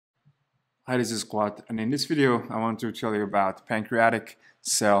Hi, this is Quat, and in this video, I want to tell you about pancreatic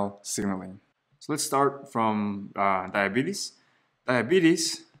cell signaling. So let's start from diabetes.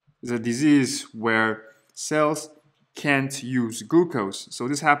 Diabetes is a disease where cells can't use glucose. So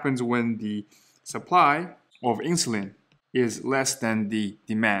this happens when the supply of insulin is less than the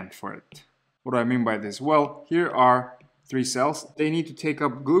demand for it. What do I mean by this? Well, here are three cells. They need to take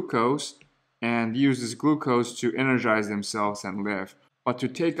up glucose and use this glucose to energize themselves and live. But to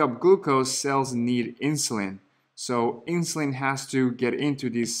take up glucose, cells need insulin. So insulin has to get into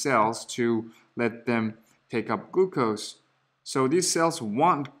these cells to let them take up glucose. So these cells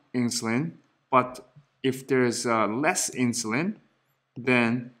want insulin, but if there's less insulin,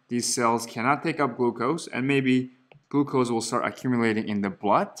 then these cells cannot take up glucose, and maybe glucose will start accumulating in the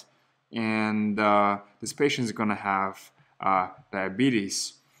blood, and this patient is going to have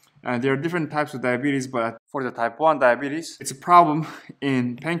diabetes. There are different types of diabetes, but for the type 1 diabetes, it's a problem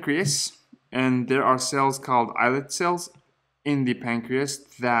in pancreas, and there are cells called islet cells in the pancreas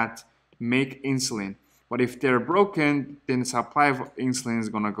that make insulin. But if they're broken, then the supply of insulin is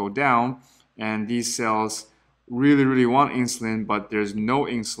going to go down, and these cells really want insulin, but there's no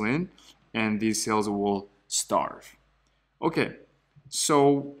insulin, and these cells will starve. Okay,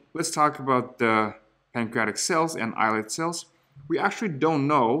 so let's talk about the pancreatic cells and islet cells. We actually don't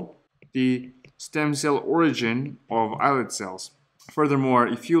know the stem cell origin of islet cells. Furthermore,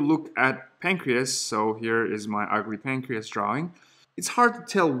 if you look at pancreas, so here is my ugly pancreas drawing, it's hard to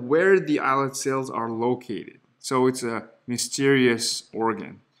tell where the islet cells are located. So it's a mysterious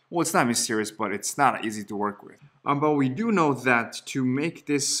organ. Well, it's not mysterious, but it's not easy to work with. But we do know that to make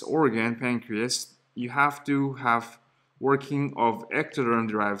this organ, pancreas, you have to have working of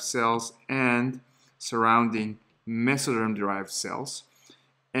ectoderm-derived cells and surrounding mesoderm-derived cells.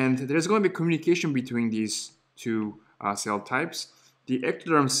 And there's going to be communication between these two cell types. The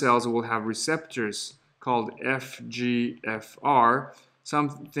ectoderm cells will have receptors called FGFR,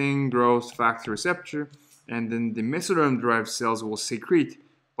 something growth factor receptor, and then the mesoderm-derived cells will secrete a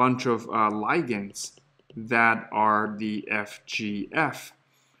bunch of ligands that are the FGF.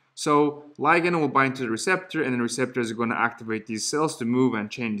 So ligand will bind to the receptor, and the receptor is going to activate these cells to move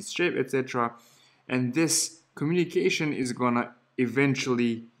and change its shape, etc. And this communication is going to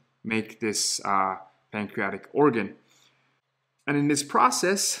eventually make this pancreatic organ. And in this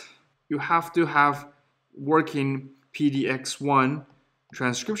process, you have to have working PDX1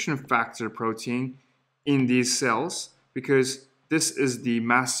 transcription factor protein in these cells, because this is the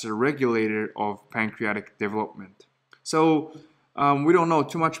master regulator of pancreatic development. So we don't know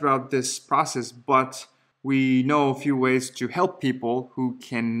too much about this process, but we know a few ways to help people who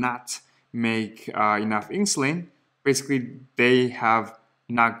cannot make enough insulin. Basically, they have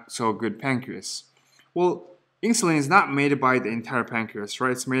not so good pancreas. Well, insulin is not made by the entire pancreas,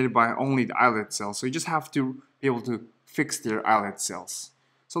 right? It's made by only the islet cells. So you just have to be able to fix their islet cells.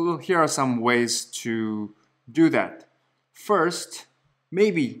 So here are some ways to do that. First,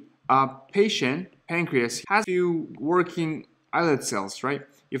 maybe a patient pancreas has a few working islet cells, right?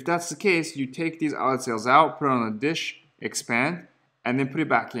 If that's the case, you take these islet cells out, put it on a dish, expand, and then put it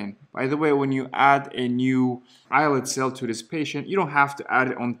back in. By the way, when you add a new islet cell to this patient, you don't have to add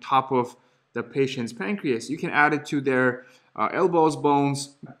it on top of the patient's pancreas. You can add it to their elbows,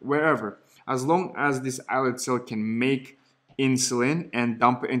 bones, wherever. As long as this islet cell can make insulin and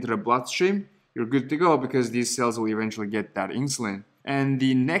dump it into the bloodstream, you're good to go, because these cells will eventually get that insulin. And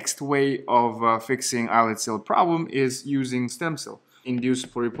the next way of fixing islet cell problem is using stem cell.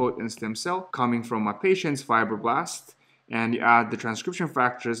 Induced pluripotent stem cell coming from a patient's fibroblast, and you add the transcription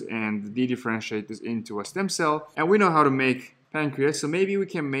factors and de-differentiate this into a stem cell. And we know how to make pancreas, so maybe we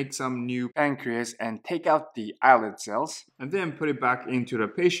can make some new pancreas and take out the islet cells and then put it back into the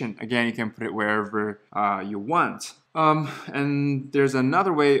patient. Again, you can put it wherever you want. And there's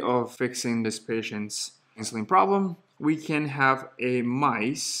another way of fixing this patient's insulin problem. We can have a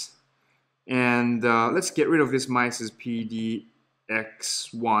mice, and let's get rid of this mice's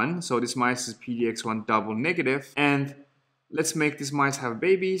PDX1. So this mice is PDX1 double negative, and let's make this mice have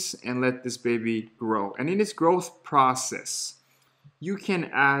babies and let this baby grow. And in this growth process, you can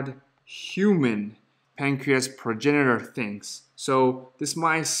add human pancreas progenitor things. So this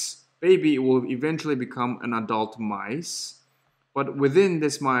mice baby will eventually become an adult mice, but within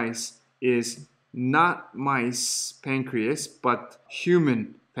this mice is not mice pancreas, but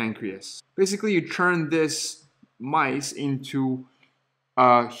human pancreas. Basically, you turn this mice into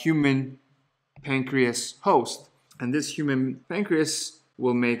a human pancreas host. And this human pancreas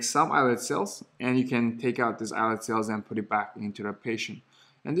will make some islet cells, and you can take out these islet cells and put it back into the patient.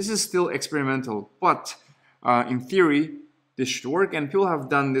 And this is still experimental, but in theory, this should work. And people have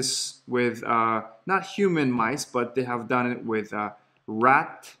done this with not human mice, but they have done it with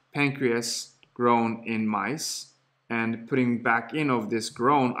rat pancreas grown in mice, and putting back in of this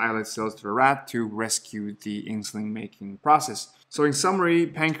grown islet cells to the rat to rescue the insulin making process. So in summary,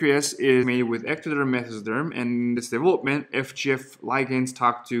 pancreas is made with ectoderm mesoderm, and in this development, FGF ligands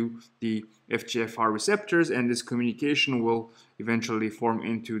talk to the FGFR receptors, and this communication will eventually form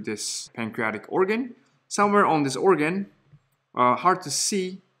into this pancreatic organ. Somewhere on this organ, hard to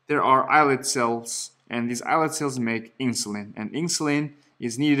see, there are islet cells, and these islet cells make insulin, and insulin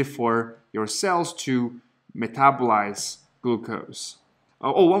is needed for your cells to metabolize glucose.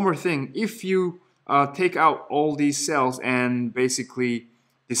 Oh, one more thing. If you take out all these cells and basically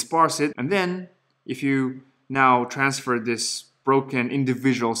disperse it, and then if you now transfer this broken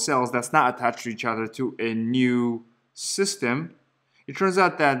individual cells that's not attached to each other to a new system, it turns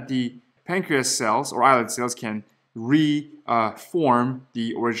out that the pancreas cells or islet cells can reform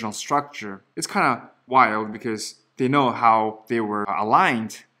the original structure. It's kind of wild because they know how they were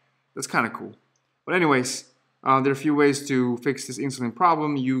aligned. That's kind of cool. But anyways, there are a few ways to fix this insulin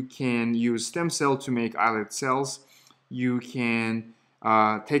problem. You can use stem cell to make islet cells. You can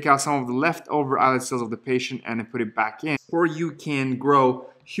take out some of the leftover islet cells of the patient and put it back in. Or you can grow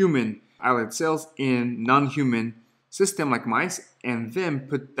human islet cells in non-human system like mice and then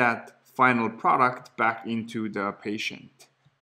put that final product back into the patient.